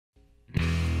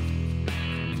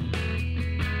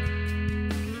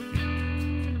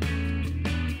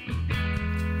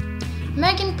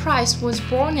Megyn Price was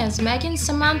born as Megyn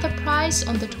Samantha Price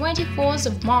on the 24th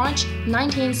of March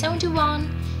 1971.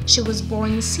 She was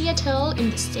born in Seattle in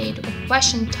the state of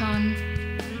Washington.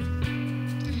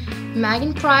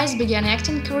 Megyn Price began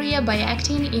acting career by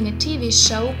acting in a TV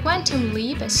show Quantum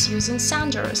Leap as Susan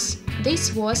Sanders.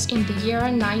 This was in the year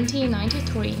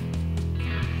 1993.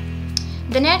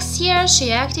 The next year,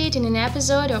 she acted in an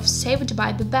episode of Saved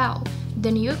by the Bell, The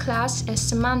New Class as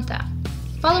Samantha.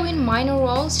 Following minor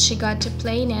roles, she got to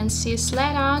play Nancy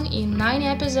Slaton in 9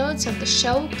 episodes of the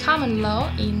show Common Law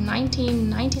in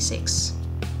 1996.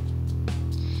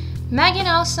 Megyn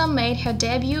also made her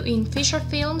debut in feature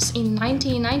films in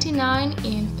 1999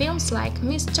 in films like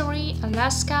Mystery,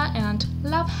 Alaska, and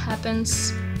Love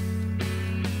Happens.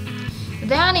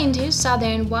 Then in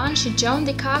 2001, she joined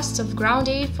the cast of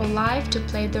Grounded for Life to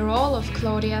play the role of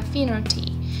Claudia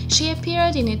Finnerty. She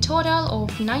appeared in a total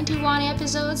of 91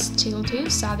 episodes till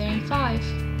 2005.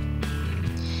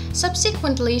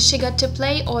 Subsequently, she got to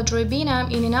play Audrey Bingham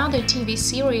in another TV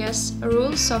series,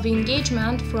 Rules of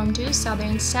Engagement, from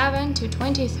 2007 to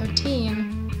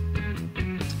 2013.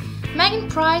 Megyn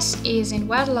Price is in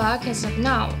wedlock as of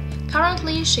now.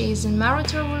 Currently, she is in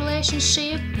marital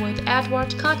relationship with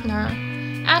Edward Cotner.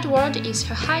 Edward is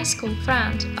her high school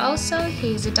friend. Also,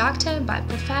 he is a doctor by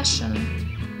profession.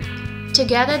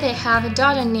 Together they have a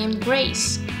daughter named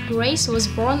Grace. Grace was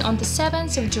born on the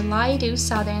 7th of July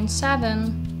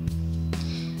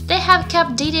 2007. They have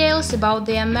kept details about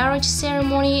their marriage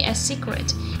ceremony a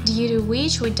secret, due to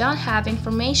which we don't have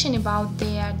information about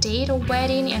their date of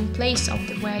wedding and place of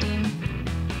the wedding.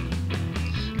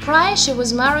 Prior, she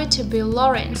was married to Bill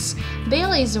Lawrence.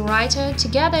 Bill is a writer.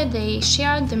 Together they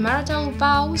shared the marital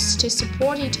vows to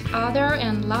support each other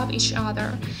and love each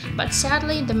other. But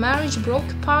sadly, the marriage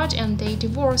broke apart and they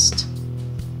divorced.